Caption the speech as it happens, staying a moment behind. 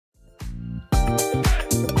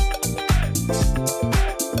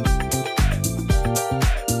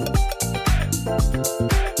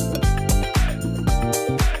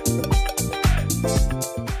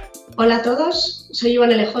Hola a todos, soy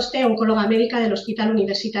Ivonne Lejoste, oncóloga médica del Hospital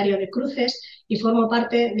Universitario de Cruces y formo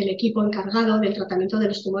parte del equipo encargado del tratamiento de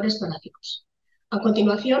los tumores torácicos. A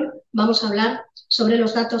continuación, vamos a hablar sobre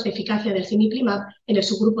los datos de eficacia del cemiplimab en el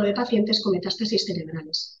subgrupo de pacientes con metástasis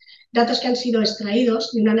cerebrales. Datos que han sido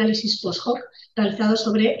extraídos de un análisis post-hoc realizado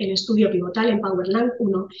sobre el estudio pivotal en PowerLand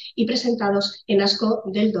 1 y presentados en ASCO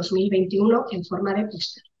del 2021 en forma de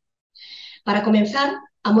póster. Para comenzar,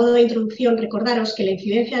 a modo de introducción, recordaros que la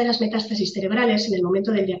incidencia de las metástasis cerebrales en el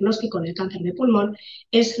momento del diagnóstico del cáncer de pulmón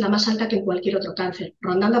es la más alta que en cualquier otro cáncer,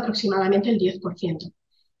 rondando aproximadamente el 10%,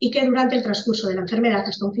 y que durante el transcurso de la enfermedad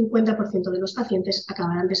hasta un 50% de los pacientes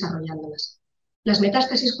acabarán desarrollándolas. Las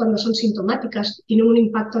metástasis, cuando son sintomáticas, tienen un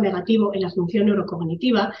impacto negativo en la función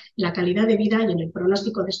neurocognitiva, en la calidad de vida y en el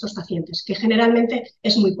pronóstico de estos pacientes, que generalmente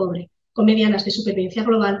es muy pobre, con medianas de supervivencia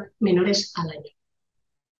global menores al año.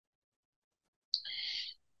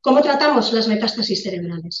 ¿Cómo tratamos las metástasis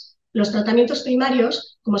cerebrales? Los tratamientos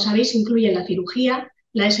primarios, como sabéis, incluyen la cirugía,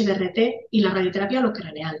 la SBRT y la radioterapia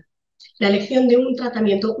holocraneal. La elección de un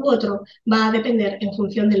tratamiento u otro va a depender en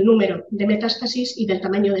función del número de metástasis y del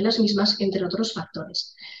tamaño de las mismas, entre otros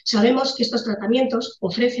factores. Sabemos que estos tratamientos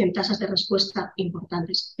ofrecen tasas de respuesta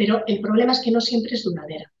importantes, pero el problema es que no siempre es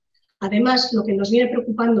duradera. Además, lo que nos viene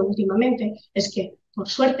preocupando últimamente es que, por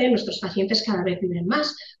suerte, nuestros pacientes cada vez viven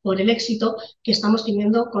más por el éxito que estamos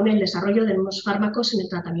teniendo con el desarrollo de nuevos fármacos en el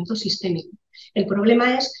tratamiento sistémico. El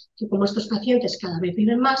problema es que, como estos pacientes cada vez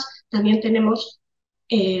viven más, también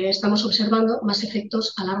estamos observando más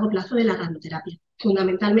efectos a largo plazo de la radioterapia,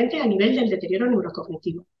 fundamentalmente a nivel del deterioro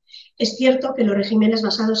neurocognitivo. Es cierto que los regímenes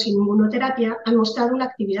basados en inmunoterapia han mostrado una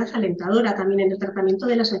actividad alentadora también en el tratamiento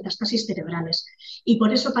de las metástasis cerebrales y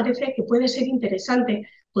por eso parece que puede ser interesante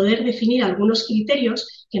poder definir algunos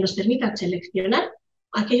criterios que nos permitan seleccionar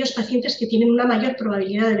a aquellos pacientes que tienen una mayor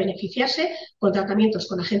probabilidad de beneficiarse con tratamientos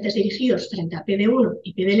con agentes dirigidos frente a PD1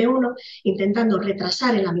 y PDL1, intentando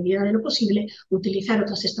retrasar en la medida de lo posible utilizar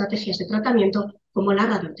otras estrategias de tratamiento como la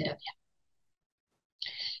radioterapia.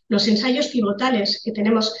 Los ensayos pivotales que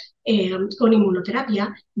tenemos con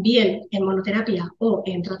inmunoterapia, bien en monoterapia o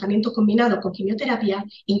en tratamiento combinado con quimioterapia,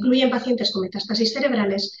 incluyen pacientes con metástasis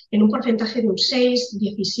cerebrales en un porcentaje de un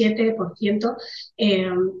 6-17%.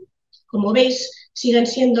 Como veis, siguen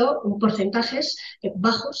siendo porcentajes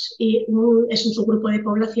bajos y es un subgrupo de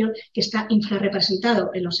población que está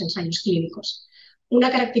infrarrepresentado en los ensayos clínicos. Una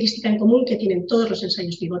característica en común que tienen todos los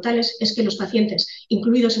ensayos pivotales es que los pacientes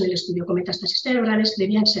incluidos en el estudio con metástasis cerebrales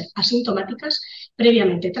debían ser asintomáticas,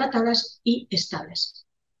 previamente tratadas y estables.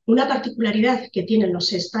 Una particularidad que tienen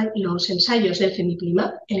los ensayos del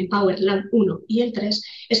cemiplimab, el EMPOWER-LAND 1 y el 3,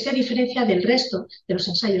 es que a diferencia del resto de los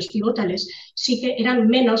ensayos pivotales, sí que eran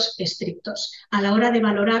menos estrictos a la hora de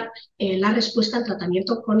valorar la respuesta al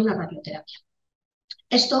tratamiento con la radioterapia.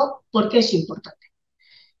 ¿Esto por qué es importante?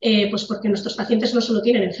 Pues porque nuestros pacientes no solo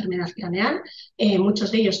tienen enfermedad craneal,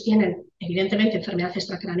 muchos de ellos tienen evidentemente enfermedad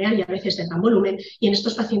extracraneal y a veces de gran volumen, y en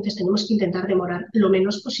estos pacientes tenemos que intentar demorar lo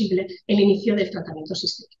menos posible el inicio del tratamiento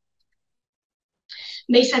sistémico.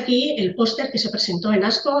 Veis aquí el póster que se presentó en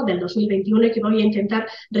ASCO del 2021 y que voy a intentar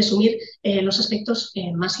resumir los aspectos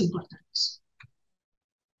más importantes.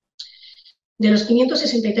 De los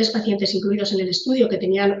 563 pacientes incluidos en el estudio que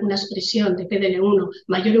tenían una expresión de PDL1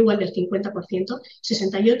 mayor o igual del 50%,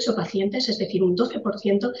 68 pacientes, es decir, un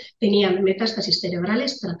 12%, tenían metástasis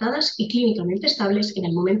cerebrales tratadas y clínicamente estables en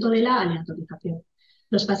el momento de la aleatorización.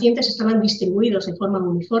 Los pacientes estaban distribuidos de forma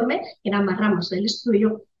uniforme en ambas ramas del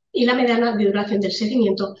estudio y la mediana de duración del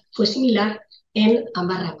seguimiento fue similar en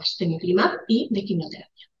ambas ramas, de cemiplimab y de quimioterapia.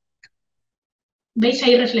 Veis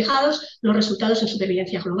ahí reflejados los resultados en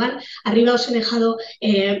supervivencia global. Arriba os he dejado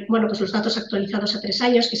pues los datos actualizados a 3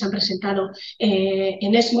 años que se han presentado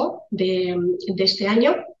en ESMO de este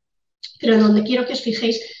año, pero donde quiero que os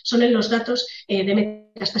fijéis son en los datos de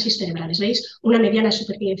metástasis cerebrales. ¿Veis? Una mediana de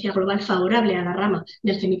supervivencia global favorable a la rama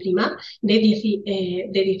del cemiplimab de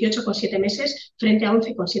 18,7 meses frente a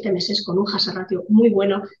 11,7 meses con un hazard ratio muy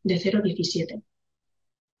bueno de 0,17.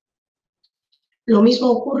 Lo mismo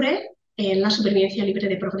ocurre en la supervivencia libre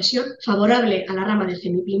de progresión, favorable a la rama del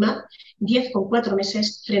cemiplimab, 10,4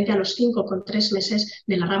 meses frente a los 5,3 meses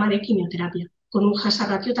de la rama de quimioterapia, con un hazard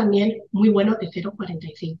ratio también muy bueno de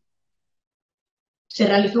 0,45. Se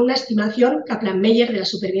realizó una estimación Kaplan-Meier de la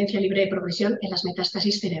supervivencia libre de progresión en las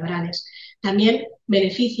metástasis cerebrales. También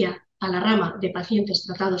beneficia a la rama de pacientes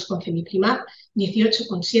tratados con cemiplimab,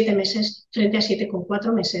 18,7 meses frente a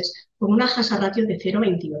 7,4 meses, con una hazard ratio de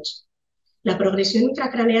 0,28. La progresión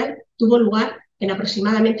intracraneal tuvo lugar en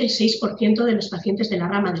aproximadamente el 6% de los pacientes de la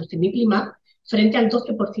rama del cemiplimab frente al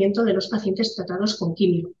 12% de los pacientes tratados con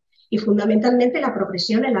quimio. Y fundamentalmente la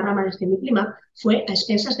progresión en la rama del cemiplimab fue a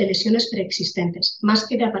expensas de lesiones preexistentes, más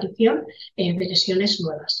que de aparición de lesiones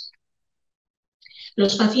nuevas.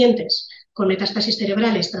 Los pacientes con metástasis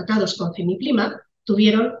cerebrales tratados con cemiplimab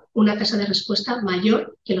tuvieron una tasa de respuesta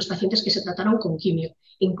mayor que los pacientes que se trataron con quimio.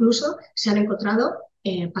 Incluso se han encontrado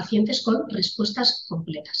pacientes con respuestas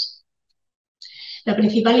completas. La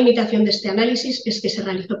principal limitación de este análisis es que se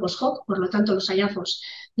realizó post-hoc, por lo tanto los hallazgos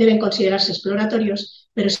deben considerarse exploratorios,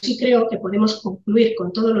 pero sí creo que podemos concluir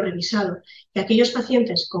con todo lo revisado que aquellos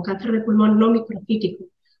pacientes con cáncer de pulmón no microcítico,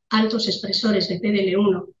 altos expresores de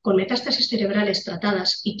PDL1, con metástasis cerebrales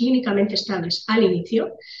tratadas y clínicamente estables al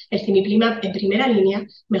inicio, el cemiplimab en primera línea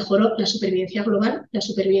mejoró la supervivencia global, la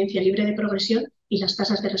supervivencia libre de progresión y las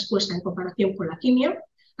tasas de respuesta en comparación con la quimio,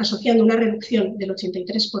 asociando una reducción del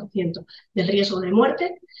 83% del riesgo de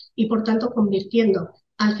muerte y, por tanto, convirtiendo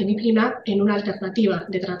al cemiplimab en una alternativa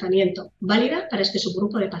de tratamiento válida para este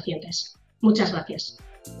subgrupo de pacientes. Muchas gracias.